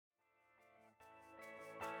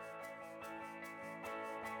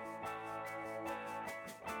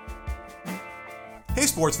Hey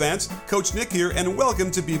sports fans, Coach Nick here, and welcome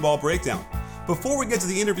to B-Ball Breakdown. Before we get to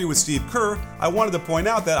the interview with Steve Kerr, I wanted to point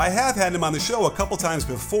out that I have had him on the show a couple times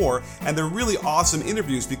before, and they're really awesome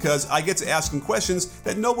interviews because I get to ask him questions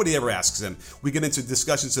that nobody ever asks him. We get into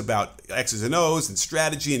discussions about X's and O's and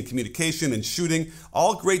strategy and communication and shooting,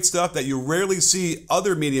 all great stuff that you rarely see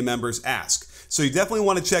other media members ask. So you definitely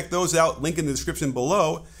want to check those out, link in the description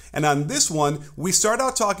below. And on this one, we start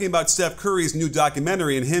out talking about Steph Curry's new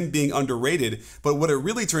documentary and him being underrated, but what it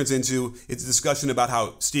really turns into is a discussion about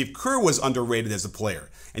how Steve Kerr was underrated as a player.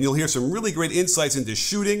 And you'll hear some really great insights into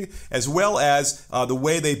shooting, as well as the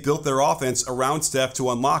way they built their offense around Steph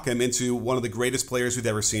to unlock him into one of the greatest players we've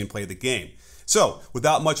ever seen play the game. So,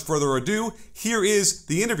 without much further ado, here is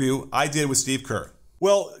the interview I did with Steve Kerr.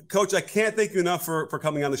 Well, Coach, I can't thank you enough for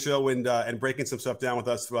coming on the show and breaking some stuff down with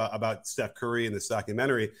us about Steph Curry and this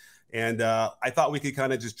documentary. And I thought we could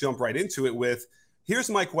kind of just jump right into it with, here's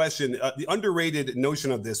my question. The underrated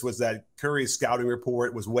notion of this was that Curry's scouting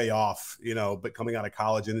report was way off, but coming out of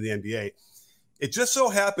college into the NBA. It just so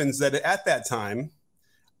happens that at that time,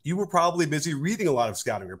 you were probably busy reading a lot of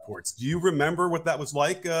scouting reports. Do you remember what that was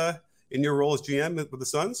like in your role as GM with the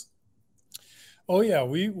Suns? Oh, yeah.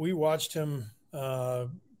 We watched him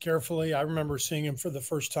carefully. I remember seeing him for the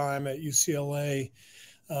first time at UCLA.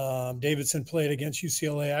 Davidson played against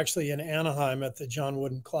UCLA actually in Anaheim at the John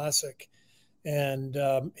Wooden Classic. And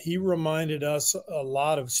he reminded us a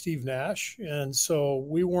lot of Steve Nash. And so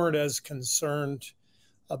we weren't as concerned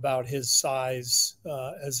about his size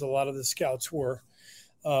as a lot of the scouts were.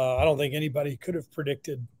 I don't think anybody could have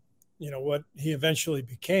predicted, what he eventually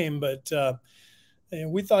became, but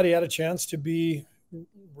we thought he had a chance to be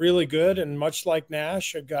really good, and much like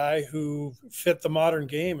Nash, a guy who fit the modern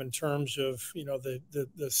game in terms of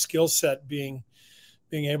the skill set being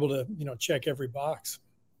able to check every box.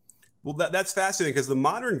 Well, that's fascinating because the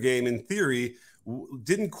modern game, in theory,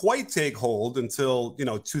 didn't quite take hold until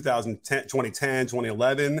 2010,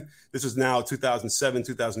 2011. This is now 2007,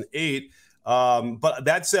 2008. But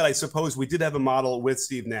that said, I suppose we did have a model with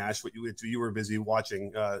Steve Nash, which you were busy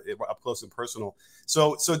watching up close and personal.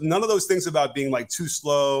 So none of those things about being like too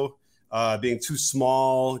slow, being too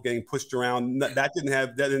small, getting pushed around, that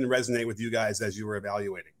didn't resonate with you guys as you were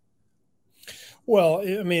evaluating. Well,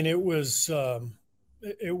 I mean, it was a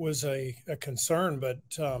concern, but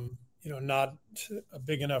not a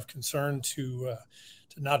big enough concern to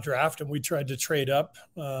not draft him. We tried to trade up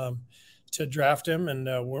to draft him, and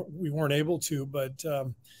we weren't able to. But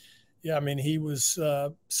he was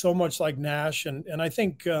so much like Nash, and I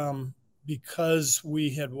think because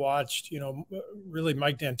we had watched, really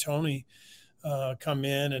Mike D'Antoni come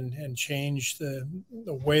in and change the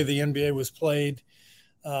way the NBA was played.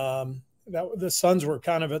 That the Suns were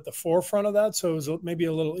kind of at the forefront of that, so it was maybe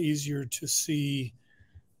a little easier to see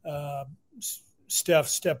Steph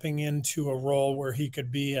stepping into a role where he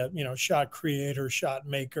could be a shot creator, shot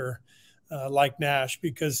maker. Like Nash,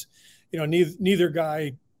 because neither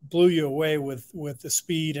guy blew you away with the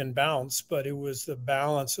speed and bounce, but it was the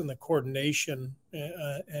balance and the coordination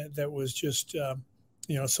that was just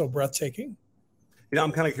so breathtaking.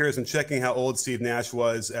 I'm kind of curious in checking how old Steve Nash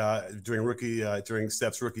was during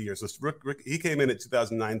Steph's rookie year. So he came in at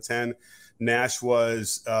 2009-10. Nash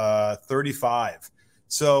was 35.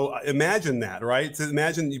 So imagine that, right? So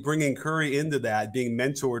imagine you bringing Curry into that, being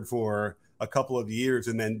mentored for a couple of years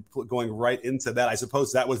and then going right into that. I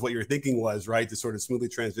suppose that was what your thinking was, right? To sort of smoothly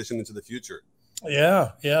transition into the future.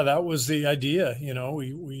 Yeah, that was the idea.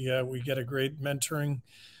 We get a great mentoring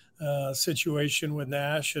situation with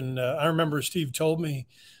Nash. And I remember Steve told me,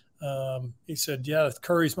 he said, yeah,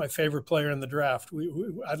 Curry's my favorite player in the draft.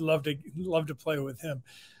 I'd love to play with him.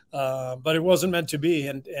 But it wasn't meant to be.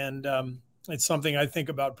 And it's something I think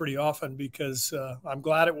about pretty often because I'm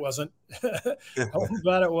glad it wasn't. I'm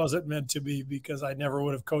glad it wasn't meant to be because I never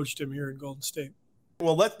would have coached him here in Golden State.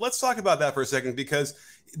 Well, let's talk about that for a second because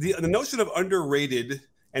the notion of underrated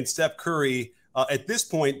and Steph Curry at this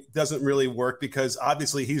point doesn't really work because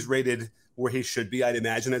obviously he's rated where he should be, I'd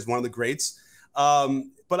imagine, as one of the greats.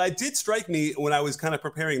 But it did strike me when I was kind of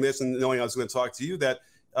preparing this and knowing I was going to talk to you that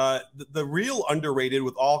the real underrated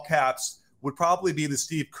with all caps would probably be the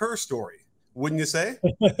Steve Kerr story. Wouldn't you say?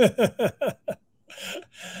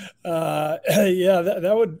 That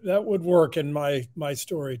would work in my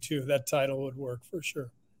story too. That title would work for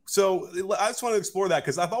sure. So I just want to explore that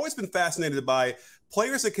because I've always been fascinated by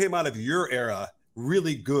players that came out of your era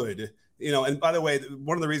really good. And by the way,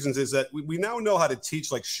 one of the reasons is that we now know how to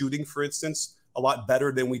teach like shooting, for instance, a lot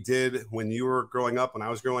better than we did when you were growing up, when I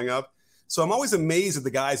was growing up. So I'm always amazed at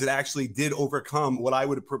the guys that actually did overcome what I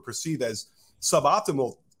would perceive as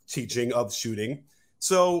suboptimal teaching of shooting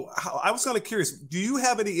So I was kind of curious, do you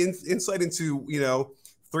have any insight into,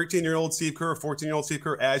 13-year-old Steve Kerr, 14-year-old Steve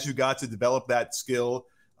Kerr, as you got to develop that skill,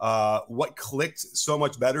 what clicked so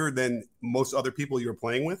much better than most other people you were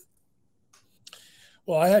playing with?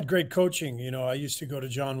 Well, I had great coaching. I used to go to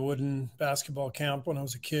John Wooden basketball camp when I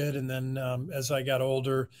was a kid. And then as I got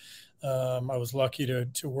older, I was lucky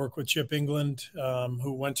to work with Chip England,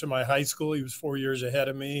 who went to my high school. He was 4 years ahead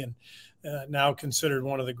of me and now considered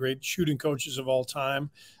one of the great shooting coaches of all time.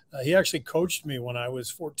 He actually coached me when I was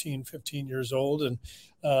 14, 15 years old. And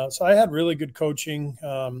so I had really good coaching.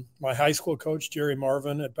 My high school coach, Jerry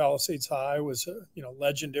Marvin at Palisades High, was a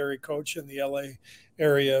legendary coach in the LA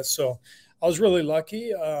area. So I was really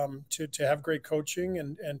lucky to have great coaching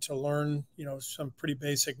and to learn, some pretty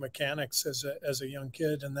basic mechanics as a young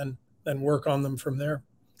kid, and then work on them from there.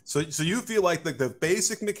 So you feel like the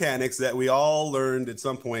basic mechanics that we all learned at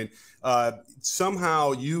some point,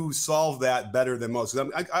 somehow you solved that better than most.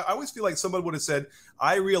 I always feel like someone would have said,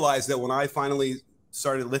 I realized that when I finally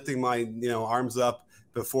started lifting my arms up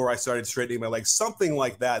before I started straightening my legs, something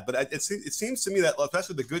like that. But it seems to me that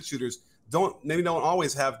especially the good shooters don't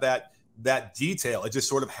always have that detail. It just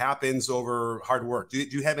sort of happens over hard work. Do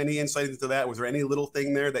you have any insight into that? Was there any little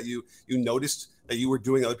thing there that you noticed that you were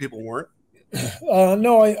doing other people weren't?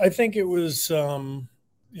 No, I think it was,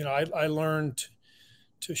 I learned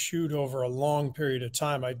to shoot over a long period of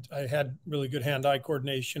time. I had really good hand-eye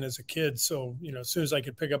coordination as a kid. So, as soon as I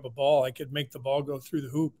could pick up a ball, I could make the ball go through the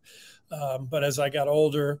hoop. But as I got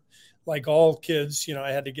older, like all kids,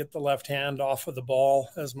 I had to get the left hand off of the ball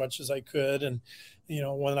as much as I could. And,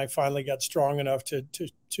 when I finally got strong enough to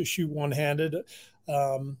shoot one-handed,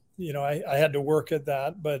 I had to work at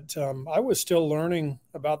that, but I was still learning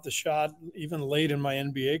about the shot even late in my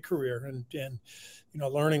NBA career, and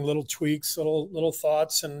learning little tweaks, little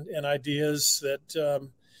thoughts and ideas that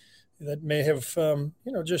may have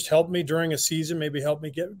just helped me during a season, maybe helped me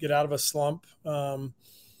get out of a slump. I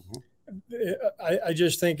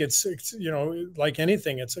just think it's like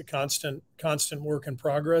anything, it's a constant work in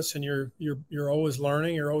progress, and you're always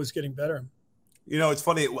learning, you're always getting better. It's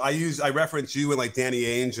funny. I reference you and like Danny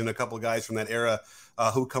Ainge and a couple of guys from that era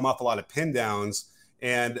who come off a lot of pin downs.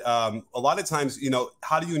 And a lot of times,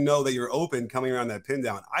 how do you know that you're open coming around that pin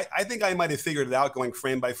down? I think I might have figured it out going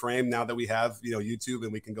frame by frame now that we have, YouTube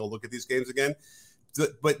and we can go look at these games again.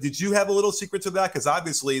 But did you have a little secret to that? Because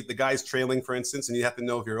obviously the guy's trailing, for instance, and you have to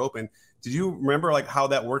know if you're open. Did you remember like how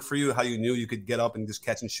that worked for you? How you knew you could get up and just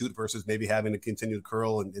catch and shoot versus maybe having to continue to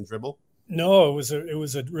curl and dribble? No, it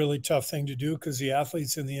was a really tough thing to do because the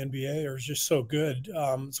athletes in the NBA are just so good.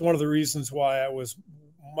 It's one of the reasons why I was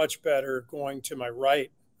much better going to my right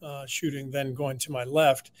shooting than going to my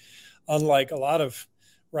left, unlike a lot of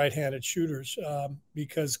right-handed shooters,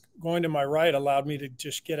 because going to my right allowed me to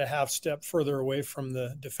just get a half step further away from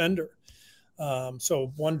the defender.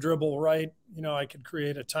 So one dribble right, I could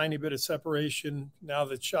create a tiny bit of separation. Now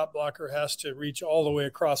the shot blocker has to reach all the way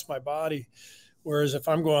across my body. Whereas if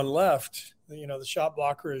I'm going left, the shot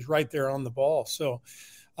blocker is right there on the ball. So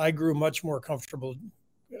I grew much more comfortable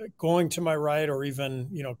going to my right, or even,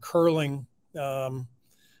 curling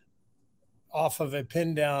off of a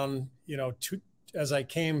pin down, as I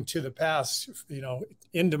came to the pass,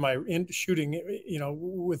 into shooting,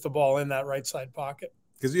 with the ball in that right side pocket.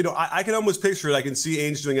 Because, I can almost picture it. I can see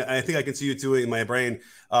Ainge doing it. And I think I can see you doing it in my brain.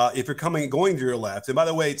 If you're going to your left, and by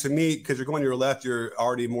the way, to me, because you're going to your left, you're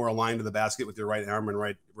already more aligned to the basket with your right arm and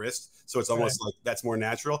right wrist. So it's almost like that's more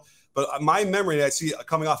natural. But my memory, I see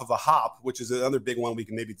coming off of a hop, which is another big one we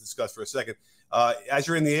can maybe discuss for a second. As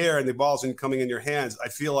you're in the air and the ball's coming in your hands, I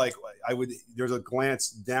feel like there's a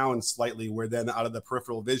glance down slightly where then out of the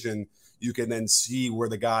peripheral vision, you can then see where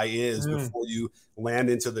the guy is before you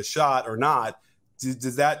land into the shot or not.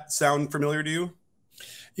 Does that sound familiar to you?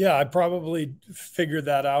 Yeah, I probably figured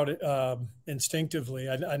that out instinctively.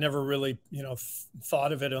 I never really,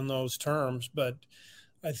 thought of it in those terms. But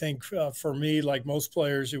I think for me, like most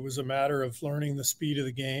players, it was a matter of learning the speed of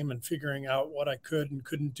the game and figuring out what I could and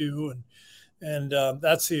couldn't do. And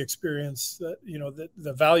that's the experience that,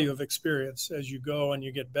 the value of experience as you go and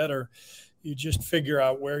you get better. You just figure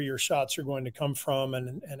out where your shots are going to come from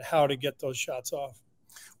and how to get those shots off.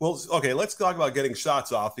 Well, okay, let's talk about getting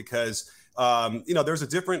shots off because, there's a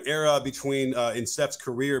different era in Steph's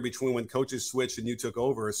career between when coaches switched and you took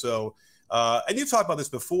over. So, and you've talked about this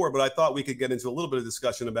before, but I thought we could get into a little bit of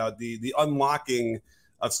discussion about the unlocking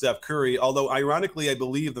of Steph Curry. Although, ironically, I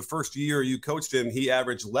believe the first year you coached him, he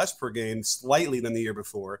averaged less per game slightly than the year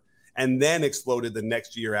before, and then exploded the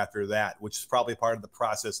next year after that, which is probably part of the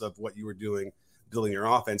process of what you were doing, building your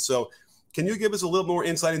offense. So, Can you give us a little more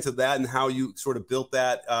insight into that and how you sort of built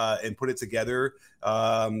that and put it together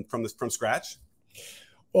from scratch?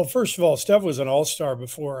 Well, first of all, Steph was an all-star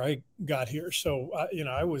before I got here. So,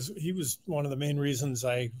 he was one of the main reasons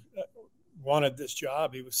I wanted this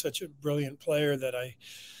job. He was such a brilliant player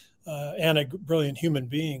and a brilliant human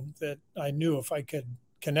being that I knew if I could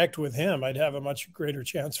connect with him, I'd have a much greater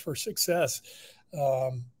chance for success.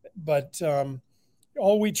 But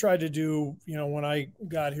all we tried to do, when I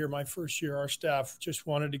got here my first year, our staff just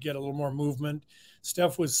wanted to get a little more movement.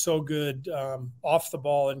 Steph was so good off the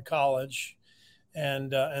ball in college.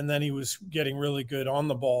 And then he was getting really good on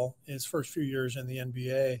the ball his first few years in the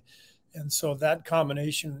NBA. And so that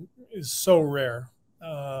combination is so rare.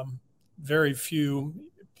 Very few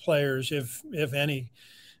players, if any,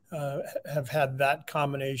 have had that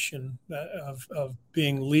combination of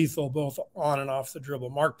being lethal both on and off the dribble.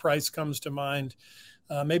 Mark Price comes to mind,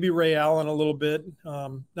 maybe Ray Allen a little bit,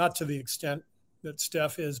 not to the extent that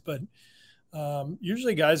Steph is, but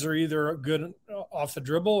usually guys are either good off the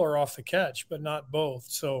dribble or off the catch, but not both.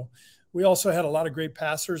 So we also had a lot of great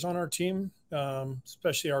passers on our team,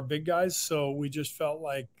 especially our big guys. So we just felt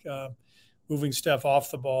like moving Steph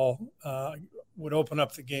off the ball would open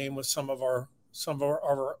up the game with some of our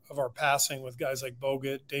passing with guys like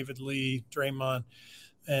Bogut, David Lee, Draymond.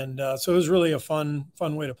 And so it was really a fun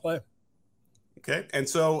way to play. Okay. And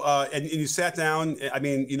so, and you sat down, I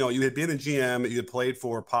mean, you had been a GM, you had played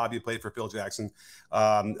for Pop, you played for Phil Jackson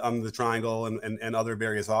on the triangle and other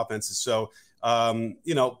various offenses. So,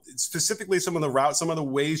 specifically some of the routes, some of the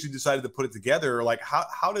ways you decided to put it together, like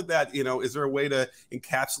how did that, is there a way to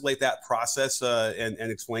encapsulate that process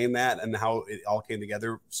and explain that and how it all came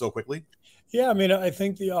together so quickly? Yeah, I mean, I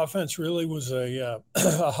think the offense really was a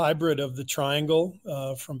hybrid of the triangle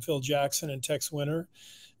from Phil Jackson and Tex Winter,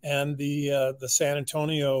 and the San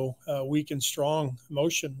Antonio weak and strong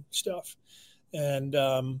motion stuff. And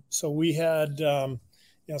so we had,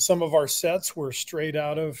 some of our sets were straight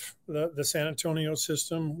out of the San Antonio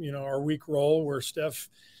system. Our weak roll where Steph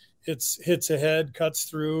hits ahead, cuts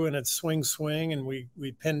through, and it's swing, and we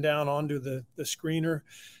pin down onto the screener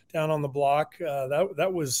down on the block.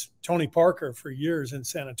 That was Tony Parker for years in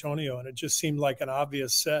San Antonio, and it just seemed like an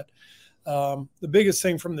obvious set. The biggest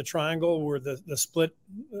thing from the triangle were the split,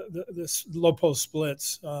 the low post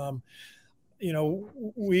splits. We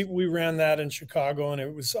ran that in Chicago, and I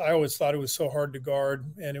always thought it was so hard to guard,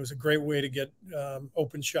 and it was a great way to get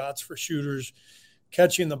open shots for shooters,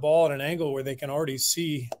 catching the ball at an angle where they can already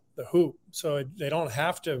see the hoop. So they don't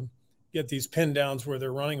have to get these pin downs where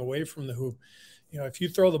they're running away from the hoop. If you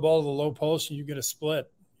throw the ball to the low post and you get a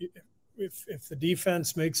split, if the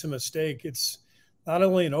defense makes a mistake, it's not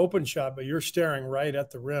only an open shot, but you're staring right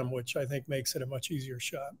at the rim, which I think makes it a much easier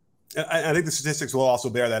shot. I think the statistics will also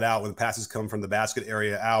bear that out. When passes come from the basket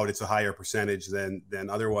area out, it's a higher percentage than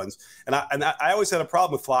other ones. And I always had a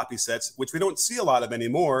problem with floppy sets, which we don't see a lot of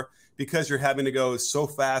anymore, because you're having to go so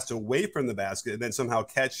fast away from the basket and then somehow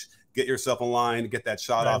get yourself in line, get that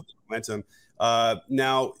shot off the momentum.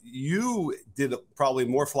 Now, you did probably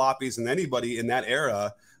more floppies than anybody in that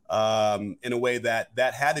era, in a way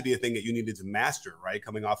that had to be a thing that you needed to master, right?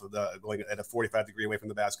 Coming off of going at a 45-degree away from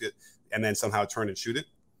the basket and then somehow turn and shoot it.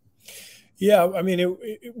 Yeah, I mean,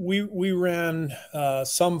 we ran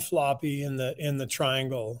some floppy in the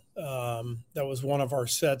triangle. That was one of our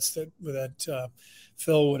sets that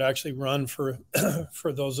Phil would actually run for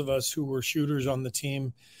for those of us who were shooters on the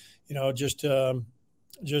team. Just a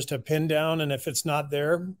pin down, and if it's not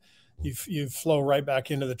there, you flow right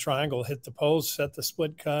back into the triangle, hit the post, set the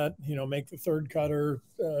split cut, make the third cutter,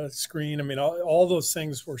 screen. I mean, all those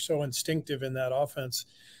things were so instinctive in that offense,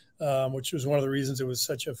 which was one of the reasons it was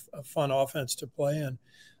such a fun offense to play in.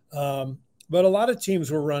 But a lot of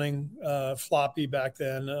teams were running floppy back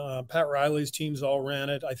then. Pat Riley's teams all ran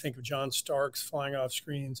it. I think of John Starks flying off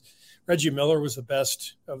screens. Reggie Miller was the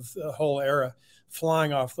best of the whole era,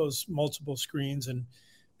 flying off those multiple screens and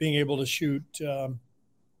being able to shoot,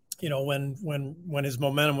 when his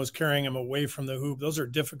momentum was carrying him away from the hoop. Those are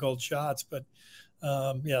difficult shots, but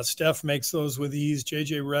Steph makes those with ease.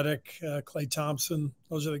 JJ Redick, Klay Thompson,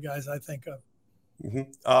 those are the guys I think of.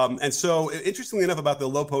 Mm-hmm. And so, interestingly enough, about the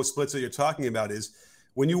low post splits that you're talking about is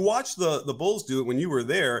when you watch the Bulls do it when you were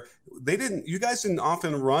there, you guys didn't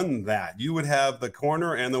often run that. You would have the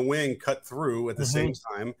corner and the wing cut through at the same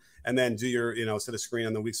time, and then do your, set a screen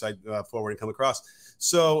on the weak side forward and come across.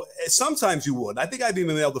 So sometimes you would. I think I've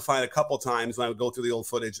even been able to find a couple times when I would go through the old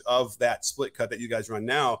footage of that split cut that you guys run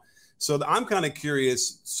now. So I'm kind of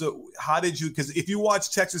curious. So how did you? Because if you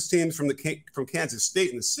watch Texas teams from Kansas State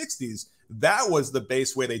in the '60s, that was the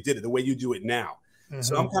base way they did it, the way you do it now.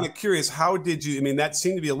 So I'm Mm-hmm. kind of curious, how did you, I mean, that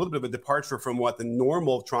seemed to be a little bit of a departure from what the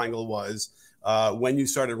normal triangle was when you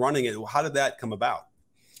started running it. How did that come about?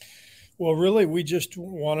 Well, really, we just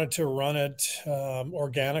wanted to run it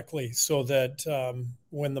organically so that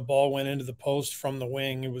when the ball went into the post from the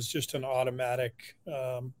wing, it was just an automatic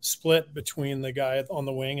split between the guy on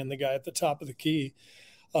the wing and the guy at the top of the key.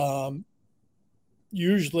 Um,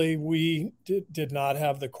 Usually, we did not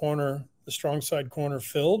have the strong side corner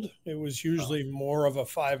filled. It was Oh, usually more of a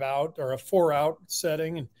 5 out or a 4 out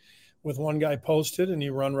setting with one guy posted, and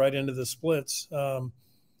you run right into the splits.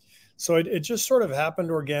 So it just sort of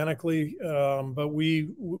happened organically. But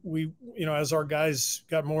as our guys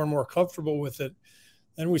got more and more comfortable with it,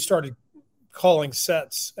 then we started calling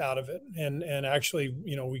sets out of it, and actually,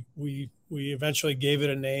 we eventually gave it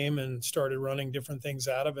a name and started running different things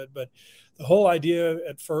out of it. But the whole idea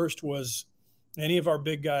at first was any of our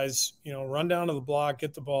big guys, run down to the block,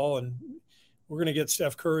 get the ball, and we're going to get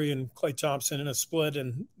Steph Curry and Klay Thompson in a split,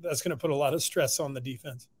 and that's going to put a lot of stress on the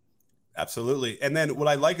defense. absolutely. And then what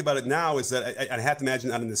I like about it now is that I have to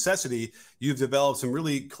imagine out of necessity, you've developed some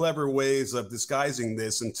really clever ways of disguising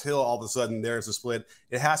this until all of a sudden there's a split.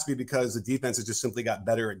 It has to be because the defense has just simply got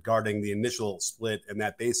better at guarding the initial split and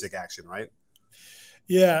that basic action, right?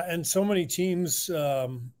 Yeah, and so many teams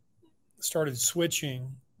started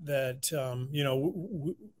switching that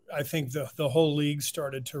I think the whole league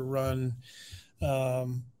started to run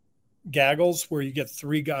gaggles where you get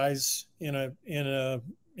three guys in a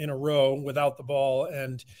row without the ball,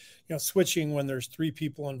 and switching when there's three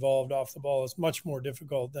people involved off the ball is much more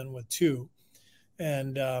difficult than with two.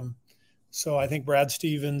 And so I think Brad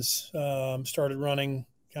Stevens started running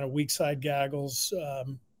kind of weak side gaggles.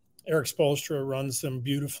 Eric Spoelstra runs them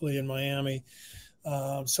beautifully in Miami.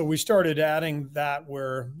 So we started adding that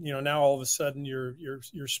where now all of a sudden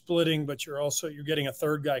you're splitting, but you're getting a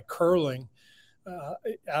third guy curling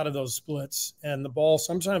out of those splits, and the ball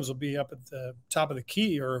sometimes will be up at the top of the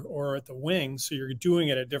key or at the wing, so you're doing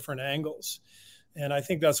it at different angles. And I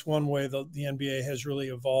think that's one way the NBA has really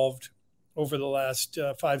evolved over the last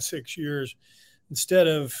 5-6 years. Instead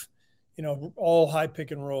of all high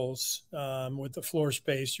pick and rolls with the floor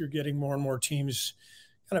space, you're getting more and more teams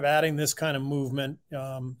kind of adding this kind of movement,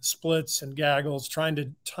 splits and gaggles, trying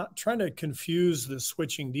to confuse the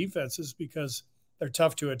switching defenses because they're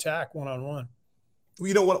tough to attack one-on-one.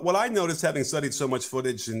 What I noticed, having studied so much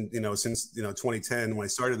footage and since 2010 when I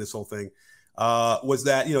started this whole thing, was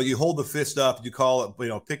that you hold the fist up, you call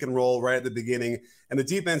it pick and roll right at the beginning, and the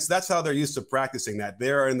defense, that's how they're used to practicing that.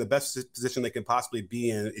 They're in the best position they can possibly be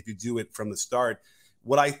in if you do it from the start.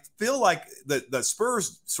 What I feel like the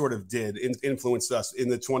Spurs sort of did influenced us in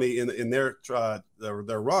their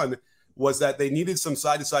run was that they needed some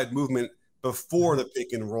side to side movement before the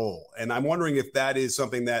pick and roll. And I'm wondering if that is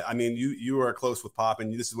something that, I mean, you are close with Pop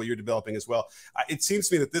and this is what you're developing as well. It seems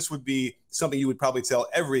to me that this would be something you would probably tell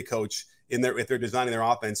every coach if they're designing their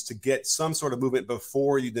offense, to get some sort of movement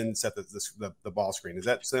before you then set the ball screen. Is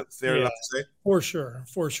that fair enough to say? For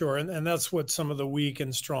sure. And that's what some of the weak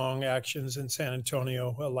and strong actions in San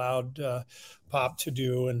Antonio allowed Pop to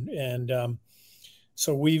do. And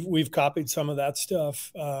so we've copied some of that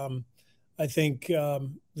stuff. I think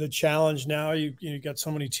the challenge now, you got so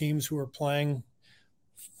many teams who are playing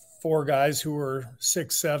four guys who are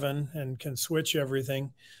 6'7" and can switch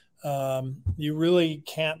everything. You really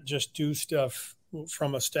can't just do stuff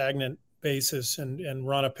from a stagnant basis and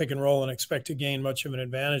run a pick and roll and expect to gain much of an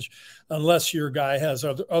advantage unless your guy has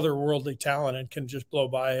otherworldly talent and can just blow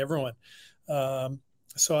by everyone.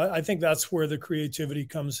 So I think that's where the creativity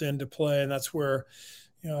comes into play. And that's where,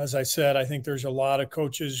 as I said, I think there's a lot of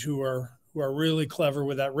coaches who are really clever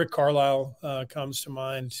with that. Rick Carlisle comes to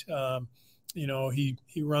mind.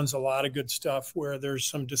 He runs a lot of good stuff where there's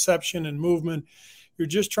some deception and movement. You're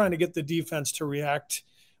just trying to get the defense to react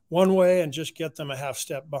one way and just get them a half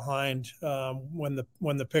step behind when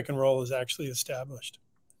the pick and roll is actually established.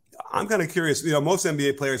 I'm kind of curious. Most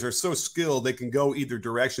NBA players are so skilled they can go either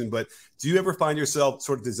direction. But do you ever find yourself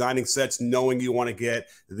sort of designing sets knowing you want to get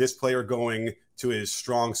this player going to his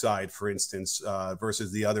strong side, for instance,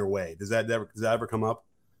 versus the other way? Does that ever come up?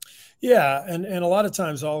 Yeah, and a lot of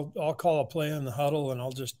times I'll call a play in the huddle and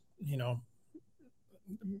I'll just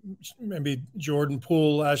maybe Jordan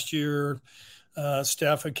Poole last year,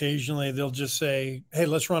 Steph occasionally, they'll just say, hey,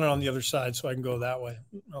 let's run it on the other side so I can go that way.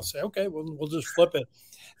 I'll say, okay, we'll just flip it.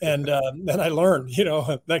 And then I learn,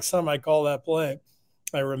 next time I call that play,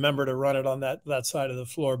 I remember to run it on that side of the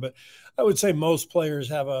floor. But I would say most players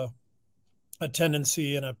have a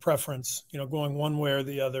tendency and a preference, going one way or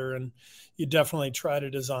the other. And you definitely try to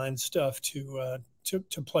design stuff to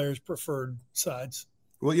players' preferred sides.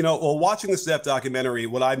 Well, well, watching the Steph documentary,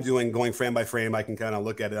 what I'm doing, going frame by frame, I can kind of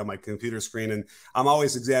look at it on my computer screen, and I'm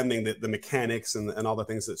always examining the mechanics and all the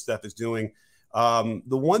things that Steph is doing. The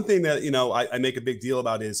one thing that I make a big deal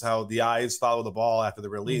about is how the eyes follow the ball after the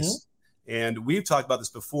release, and we've talked about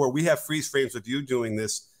this before. We have freeze frames of you doing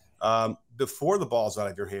this before the ball's out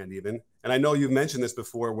of your hand, even. And I know you've mentioned this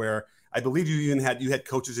before, where I believe you had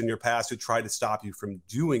coaches in your past who tried to stop you from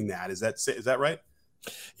doing that. Is that right?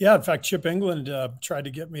 Yeah, in fact, Chip England tried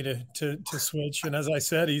to get me to switch, and as I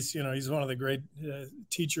said, he's one of the great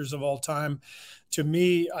teachers of all time. To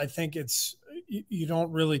me, I think you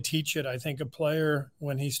don't really teach it. I think a player,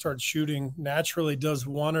 when he starts shooting, naturally does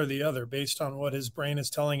one or the other based on what his brain is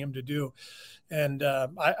telling him to do. And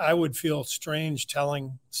I would feel strange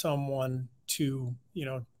telling someone to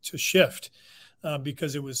shift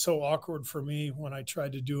because it was so awkward for me when I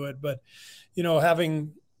tried to do it. But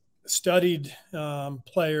having studied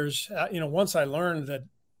players, once I learned that,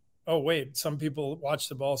 oh wait, some people watch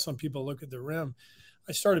the ball, some people look at the rim,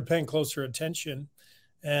 I started paying closer attention.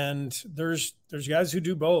 And there's guys who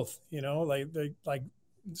do both. Like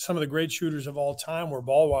some of the great shooters of all time were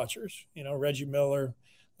ball watchers. Reggie Miller,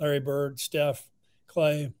 Larry Bird, Steph,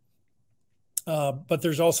 Clay. But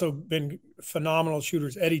there's also been phenomenal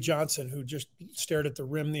shooters, Eddie Johnson, who just stared at the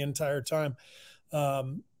rim the entire time.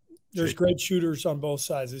 There's great shooters on both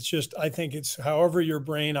sides. It's just, I think it's however your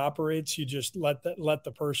brain operates, you just let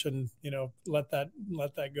the person, let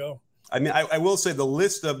that go. I mean, I will say the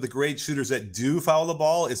list of the great shooters that do follow the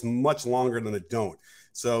ball is much longer than that don't.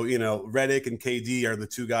 So, Redick and KD are the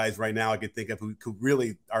two guys right now I could think of who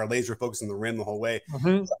really are laser focused on the rim the whole way.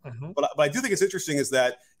 But I do think it's interesting is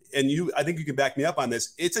that, and I think you can back me up on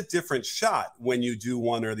this, it's a different shot when you do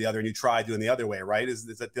one or the other and you try doing the other way, right? Is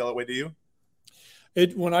that the other way to you?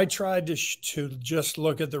 When I tried to just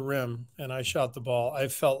look at the rim and I shot the ball, I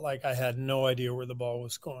felt like I had no idea where the ball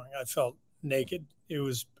was going. I felt naked. It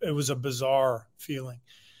was a bizarre feeling.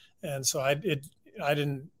 And so I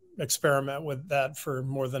didn't experiment with that for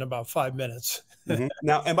more than about 5 minutes.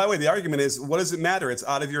 Now, and by the way, the argument is, what does it matter? It's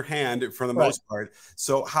out of your hand for the most part.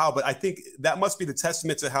 So but I think that must be the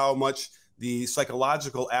testament to how much the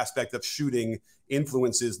psychological aspect of shooting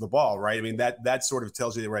influences the ball, right? I mean, that sort of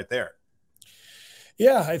tells you right there.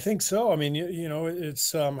 Yeah, I think so. I mean,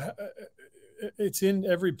 it's in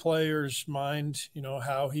every player's mind,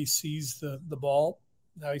 how he sees the ball,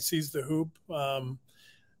 how he sees the hoop,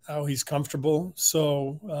 how he's comfortable.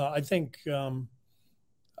 So I think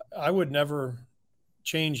I would never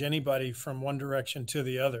change anybody from one direction to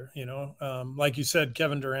the other. Like you said,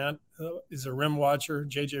 Kevin Durant is a rim watcher,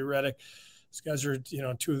 JJ Redick. These guys are,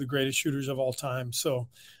 two of the greatest shooters of all time. So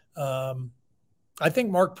I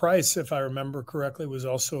think Mark Price, if I remember correctly, was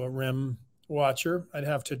also a rim watcher. I'd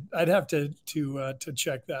have to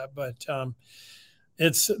check that, but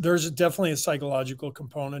there's definitely a psychological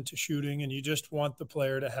component to shooting, and you just want the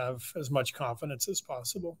player to have as much confidence as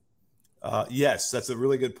possible. Yes, that's a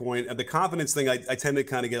really good point. And the confidence thing, I tend to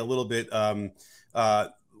kind of get a little bit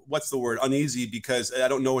what's the word, uneasy, because I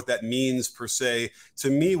don't know what that means per se. To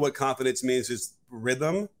me, what confidence means is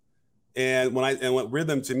rhythm. And what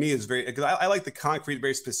rhythm to me is because I like the concrete,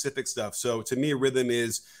 very specific stuff. So to me, rhythm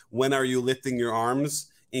is, when are you lifting your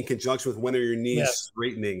arms in conjunction with when are your knees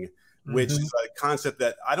straightening, which is a concept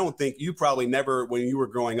that I don't think you probably never, when you were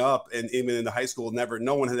growing up and even in the high school,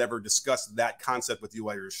 no one had ever discussed that concept with you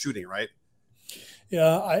while you were shooting, right?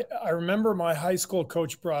 Yeah, I remember my high school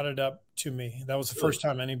coach brought it up to me. That was the first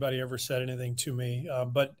time anybody ever said anything to me.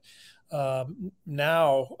 But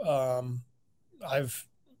now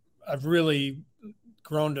I've really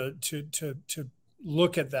grown to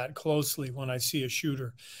look at that closely when I see a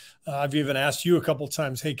shooter. I've even asked you a couple of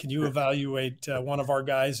times, hey, can you evaluate one of our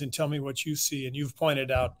guys and tell me what you see? And you've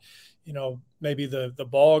pointed out, maybe the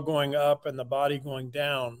ball going up and the body going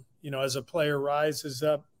down. As a player rises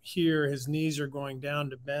up here, his knees are going down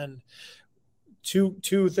to bend.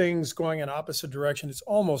 Two things going in opposite direction. It's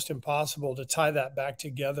almost impossible to tie that back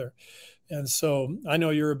together. And so I know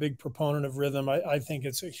you're a big proponent of rhythm. I think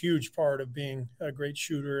it's a huge part of being a great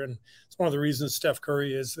shooter. And it's one of the reasons Steph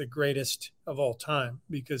Curry is the greatest of all time,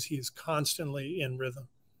 because he is constantly in rhythm.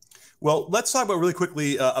 Well, let's talk about really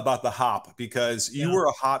quickly about the hop, because you were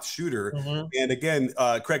a hop shooter. And again,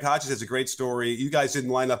 Craig Hodges has a great story. You guys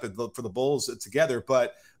didn't line up for the Bulls together,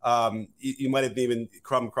 but you might have even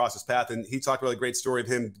come across his path. And he talked about a great story of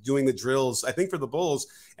him doing the drills, I think, for the Bulls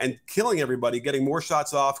and killing everybody, getting more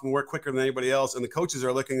shots off and more quicker than anybody else. And the coaches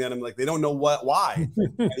are looking at him like they don't know why.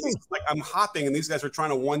 And he's like, I'm hopping, and these guys are trying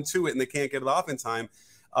to 1-2 it, and they can't get it off in time.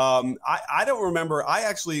 I don't remember. I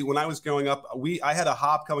actually, when I was growing up, I had a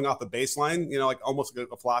hop coming off the baseline, like almost like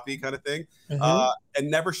a floppy kind of thing, Mm-hmm.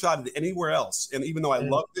 and never shot it anywhere else. And even though I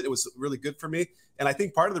loved it, it was really good for me. And I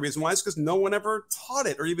think part of the reason why is because no one ever taught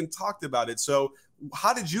it or even talked about it. So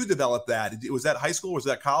how did you develop that? Was that high school? Was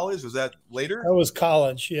that college? Was that later? That was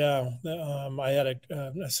college, yeah. I had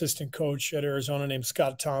an assistant coach at Arizona named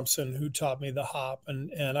Scott Thompson who taught me the hop,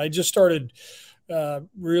 and I just started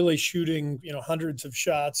really shooting, hundreds of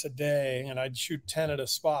shots a day, and I'd shoot 10 at a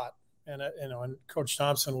spot, and and Coach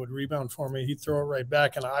Thompson would rebound for me. He'd throw it right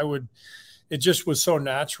back, and I would. It just was so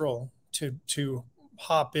natural to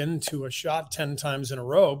hop into a shot 10 times in a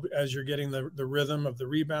row as you're getting the rhythm of the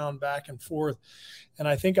rebound back and forth. And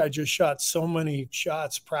I think I just shot so many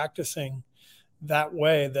shots practicing that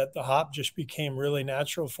way that the hop just became really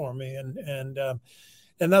natural for me. And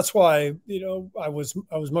that's why, I was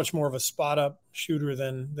much more of a spot up shooter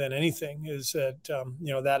than anything. Is that,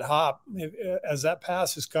 that hop, as that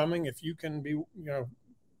pass is coming, if you can be,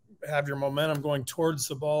 have your momentum going towards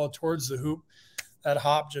the ball, towards the hoop, that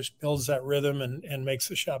hop just builds that rhythm and makes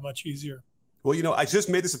the shot much easier. Well, I just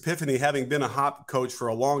made this epiphany having been a hop coach for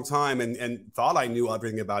a long time and thought I knew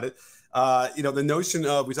everything about it. The notion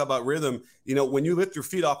of, we talk about rhythm, when you lift your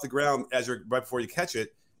feet off the ground right before you catch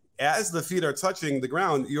it, as the feet are touching the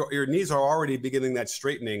ground, your knees are already beginning that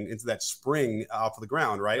straightening into that spring off of the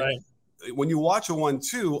ground, right? Right. When you watch a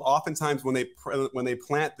 1-2, oftentimes when they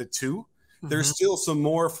plant the two, there's still some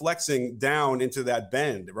more flexing down into that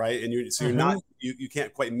bend, right? And you're not, you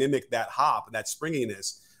can't quite mimic that hop, that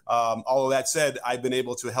springiness. All of that said, I've been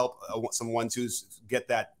able to help some 1-2s get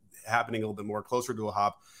that happening a little bit more closer to a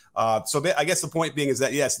hop. So I guess the point being is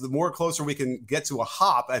that, yes, the more closer we can get to a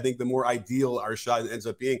hop, I think the more ideal our shot ends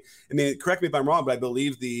up being. I mean, correct me if I'm wrong, but I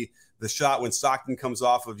believe the shot when Stockton comes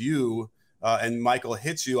off of you and Michael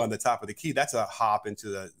hits you on the top of the key, that's a hop into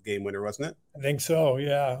the game winner, wasn't it? I think so,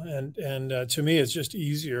 yeah. And to me, it's just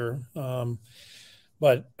easier.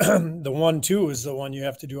 But the 1-2 is the one you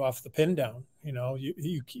have to do off the pin down.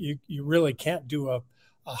 You really can't do a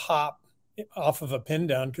hop off of a pin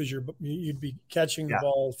down because you'd be catching the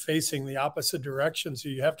ball facing the opposite direction. So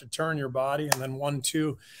you have to turn your body and then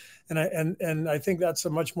 1-2. And I think that's a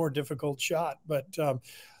much more difficult shot. But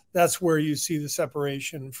that's where you see the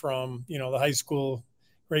separation from, the high school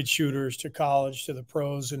great shooters to college to the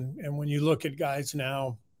pros. And when you look at guys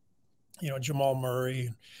now, Jamal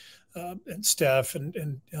Murray and Steph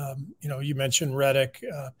and you mentioned Reddick,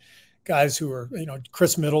 guys who are,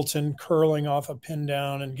 Chris Middleton curling off a pin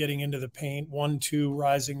down and getting into the paint, 1-2,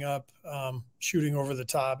 rising up, shooting over the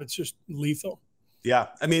top. It's just lethal. Yeah,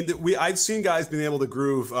 I mean, I've seen guys being able to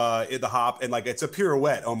groove in the hop and it's a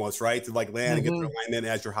pirouette almost, right? To land and get the alignment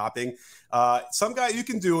as you're hopping. Some guy you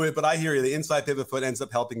can do it, but I hear you. The inside pivot foot ends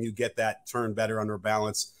up helping you get that turn better under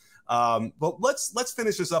balance. But let's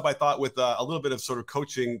finish this up. I thought with a little bit of sort of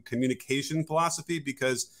coaching communication philosophy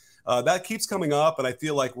because that keeps coming up, and I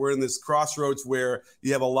feel like we're in this crossroads where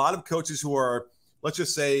you have a lot of coaches who are, let's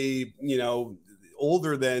just say,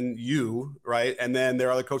 older than you, right? And then there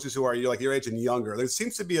are other coaches who are your age and younger. There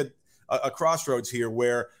seems to be a crossroads here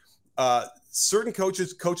where certain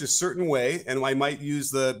coaches coach a certain way, and I might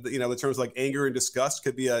use the terms like anger and disgust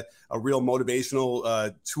could be a real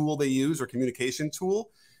motivational tool they use or communication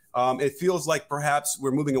tool. It feels like perhaps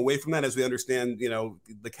we're moving away from that as we understand,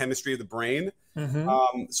 the chemistry of the brain.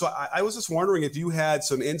 So I was just wondering if you had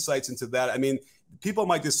some insights into that. I mean, people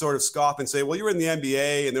might just sort of scoff and say, well, you're in the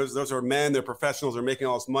NBA and those are men, they're professionals, they're making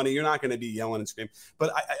all this money. You're not going to be yelling and screaming.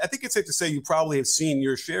 But I think it's safe to say you probably have seen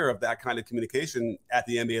your share of that kind of communication at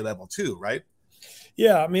the NBA level too, right?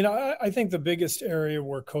 Yeah, I mean, I think the biggest area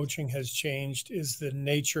where coaching has changed is the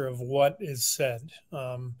nature of what is said.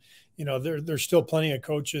 There's still plenty of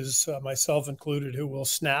coaches, myself included, who will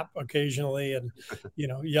snap occasionally and,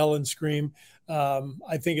 yell and scream.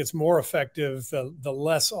 I think it's more effective the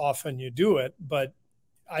less often you do it, but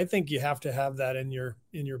I think you have to have that in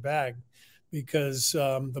your bag because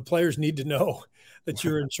the players need to know that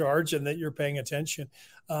you're in charge and that you're paying attention.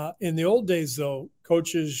 In the old days, though,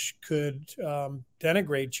 coaches could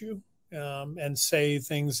denigrate you and say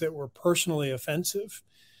things that were personally offensive.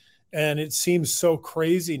 And it seems so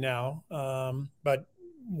crazy now. But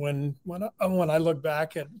when I look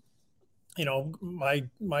back at,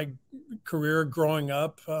 my career growing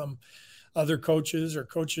up, other coaches or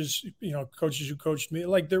coaches who coached me,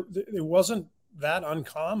 it wasn't that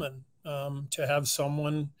uncommon to have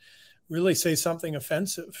someone really say something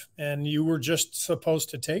offensive and you were just supposed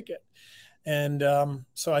to take it. And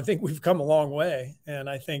so I think we've come a long way. And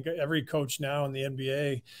I think every coach now in the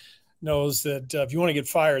NBA knows that if you want to get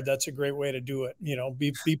fired, that's a great way to do it.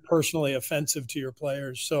 Be personally offensive to your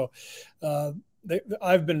players. So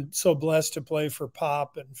I've been so blessed to play for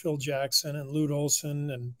Pop and Phil Jackson and Lute Olson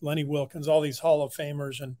and Lenny Wilkens, all these Hall of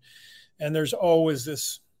Famers, and there's always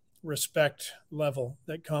this respect level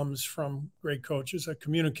that comes from great coaches, a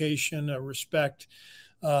communication, a respect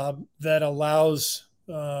that allows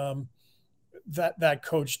that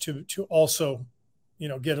coach to also,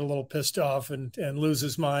 get a little pissed off and lose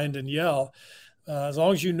his mind and yell. As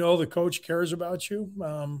long as the coach cares about you,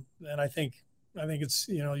 and I think it's,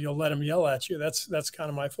 you'll let him yell at you. That's kind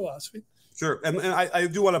of my philosophy. Sure. And I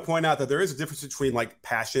do want to point out that there is a difference between like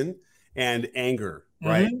passion and anger,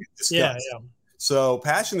 right? Mm-hmm. Yeah. So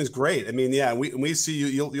passion is great. I mean, yeah, we see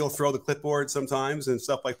you'll throw the clipboard sometimes and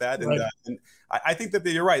stuff like that. And, right. And I think that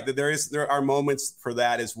you're right, that there are moments for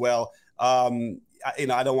that as well.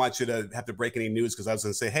 I don't want you to have to break any news, because I was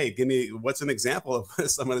going to say, hey, give me what's an example of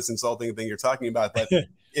some of this insulting thing you're talking about. But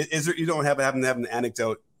is there, you don't happen to have an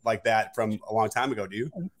anecdote like that from a long time ago, do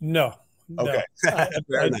you? No. Okay.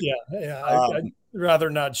 I'd rather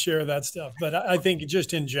not share that stuff. But I think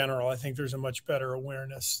just in general, I think there's a much better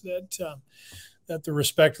awareness that the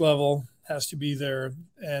respect level has to be there.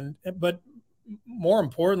 But more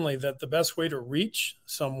importantly, that the best way to reach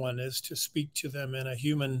someone is to speak to them in a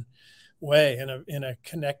human way, in a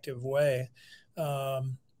connective way.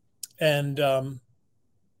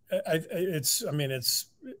 It's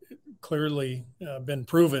clearly been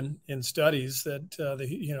proven in studies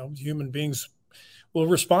that human beings will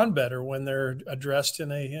respond better when they're addressed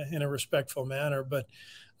in a respectful manner. But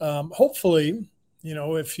hopefully,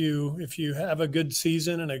 if you have a good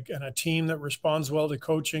season and a team that responds well to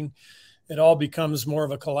coaching, it all becomes more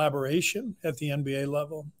of a collaboration at the NBA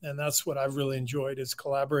level. And that's what I've really enjoyed, is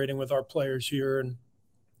collaborating with our players here and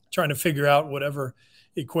trying to figure out whatever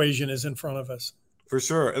equation is in front of us. For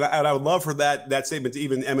sure. And I would love for that statement to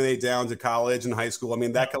even emanate down to college and high school. I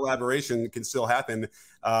mean, that collaboration can still happen.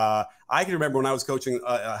 I can remember when I was coaching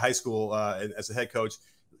high school as a head coach,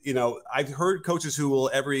 I've heard coaches who will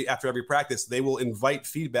after every practice, they will invite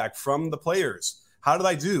feedback from the players. How did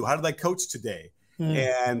I do? How did I coach today?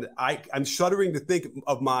 And I'm shuddering to think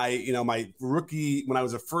of my rookie, when I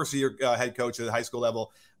was a first year head coach at the high school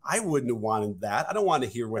level. I wouldn't have wanted that. I don't want to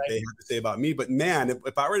hear what they have to say about me. But man,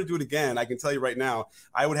 if I were to do it again, I can tell you right now,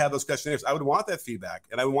 I would have those questionnaires. I would want that feedback,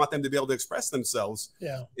 and I would want them to be able to express themselves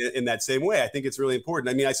in that same way. I think it's really important.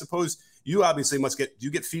 I mean, I suppose you obviously do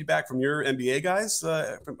you get feedback from your NBA guys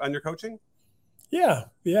on your coaching? Yeah.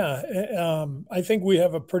 I think we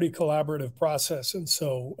have a pretty collaborative process. And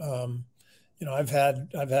so, I've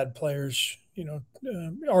had players,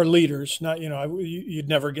 our leaders, you'd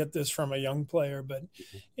never get this from a young player, but,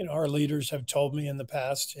 our leaders have told me in the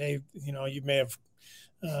past, hey, you may have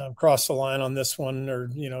crossed the line on this one,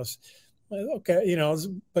 or, okay,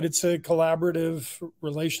 but it's a collaborative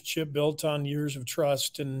relationship built on years of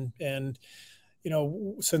trust. And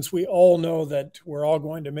since we all know that we're all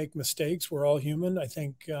going to make mistakes, we're all human, I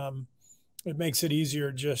think it makes it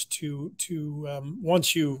easier just to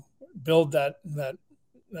once you build that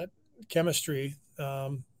chemistry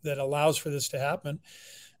that allows for this to happen,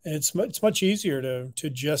 it's much easier to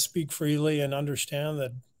just speak freely and understand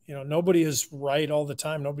that nobody is right all the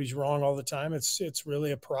time, nobody's wrong all the time. It's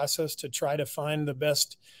really a process to try to find the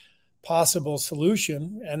best possible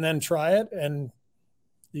solution and then try it. And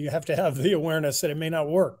you have to have the awareness that it may not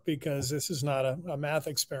work, because this is not a math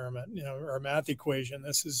experiment, or a math equation.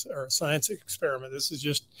 Or a science experiment. This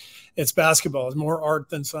is it's basketball. It's more art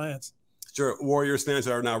than science. Sure. Warriors fans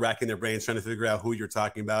are now racking their brains trying to figure out who you're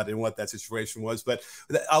talking about and what that situation was, but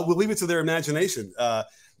we'll leave it to their imagination.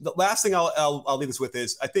 The last thing I'll leave us with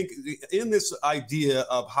is, I think in this idea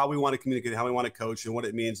of how we want to communicate, how we want to coach, and what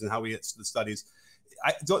it means, and how we get the studies,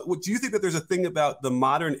 do you think that there's a thing about the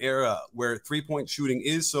modern era where three-point shooting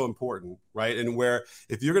is so important, right? And where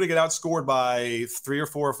if you're going to get outscored by 3 or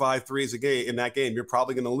 4 or 5 threes a game in that game, you're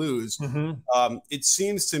probably going to lose. Mm-hmm. It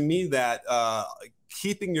seems to me that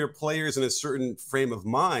keeping your players in a certain frame of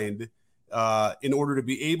mind in order to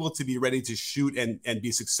be able to be ready to shoot and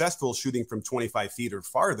be successful shooting from 25 feet or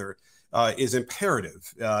farther is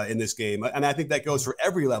imperative in this game. And I think that goes for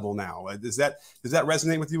every level now. Does that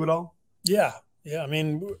resonate with you at all? Yeah. I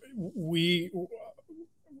mean, we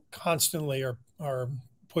constantly are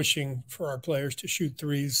pushing for our players to shoot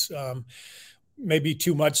threes. Maybe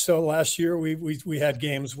too much so last year. We had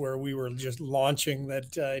games where we were just launching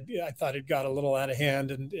that I thought it got a little out of hand,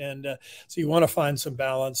 and so you want to find some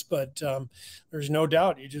balance. But there's no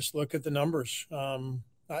doubt, you just look at the numbers,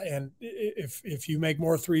 and if you make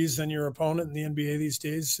more threes than your opponent in the NBA these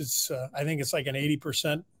days, I think it's like an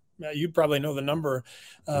 80% You probably know the number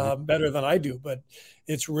better than I do, but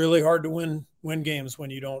it's really hard to win games when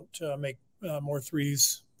you don't make more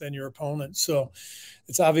threes than your opponent. So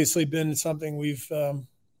it's obviously been something we've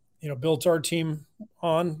built our team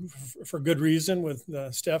on for good reason, with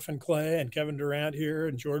Steph and Clay and Kevin Durant here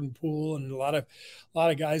and Jordan Poole and a lot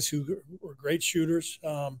of guys who were great shooters.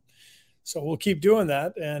 So we'll keep doing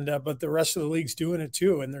that, but the rest of the league's doing it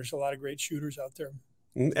too, and there's a lot of great shooters out there.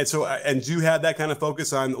 And so, and do you have that kind of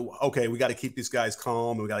focus on, okay, we got to keep these guys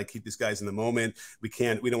calm, and we got to keep these guys in the moment. We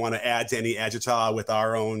don't want to add to any agita with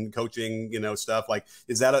our own coaching, stuff. Like,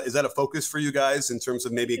 is that a focus for you guys in terms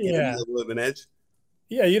of maybe giving you a little bit of an edge?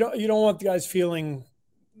 Yeah, you don't want the guys feeling,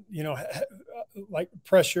 like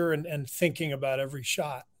pressure and thinking about every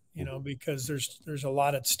shot, because there's a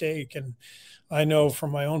lot at stake. And I know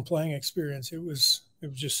from my own playing experience, it was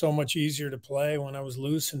just so much easier to play when I was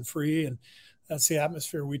loose and free, and that's the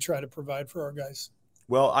atmosphere we try to provide for our guys.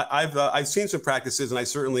 Well, I've seen some practices, and I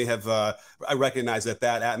certainly have. I recognize that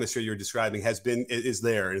atmosphere you're describing is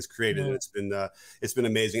there and is created. And it's been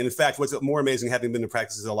amazing. And in fact, what's more amazing, having been to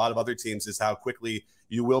practices a lot of other teams, is how quickly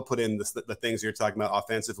you will put in the things you're talking about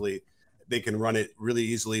offensively. They can run it really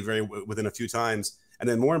easily, within a few times, and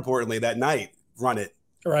then more importantly, that night run it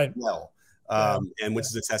right well, and which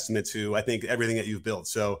is a testament to, I think, everything that you've built.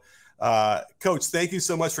 So, Coach, thank you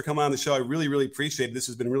so much for coming on the show. I really, really appreciate it. This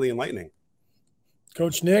has been really enlightening.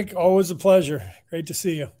 Coach Nick, always a pleasure. Great to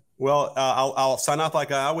see you. Well, I'll sign off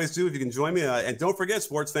like I always do if you can join me. And don't forget,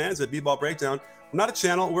 sports fans, at B-Ball Breakdown, we're not a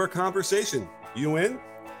channel, we're a conversation. You in?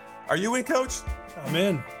 Are you in, Coach? I'm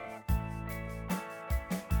in.